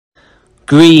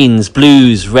Greens,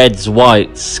 blues, reds,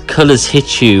 whites, colours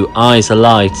hit you, eyes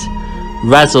alight.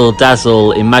 Razzle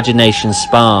dazzle, imagination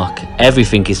spark,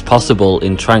 everything is possible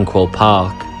in Tranquil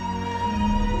Park.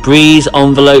 Breeze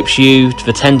envelopes you,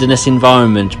 the tenderness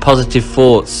environment, positive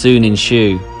thoughts soon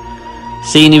ensue.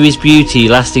 Scenery's beauty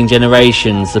lasting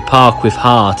generations, the park with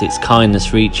heart, its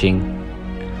kindness reaching.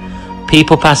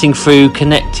 People passing through,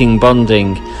 connecting,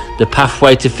 bonding, the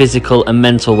pathway to physical and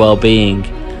mental well-being.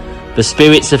 The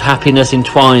spirits of happiness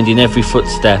entwined in every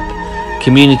footstep,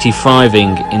 community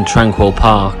thriving in Tranquil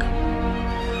Park.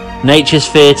 Nature's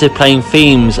theatre playing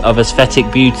themes of aesthetic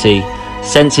beauty,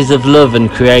 senses of love and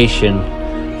creation.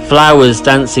 Flowers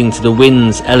dancing to the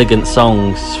wind's elegant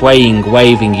songs, swaying,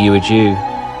 waving you adieu.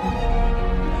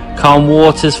 Calm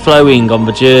waters flowing on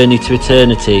the journey to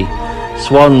eternity,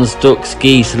 swans, ducks,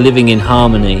 geese living in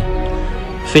harmony.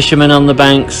 Fishermen on the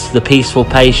banks, the peaceful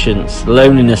patience,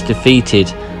 loneliness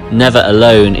defeated, never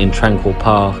alone in Tranquil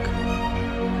Park.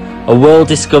 A world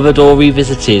discovered or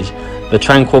revisited, the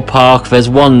Tranquil Park, there's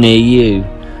one near you.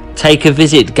 Take a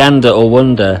visit, gander or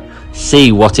wonder,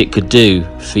 see what it could do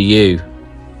for you.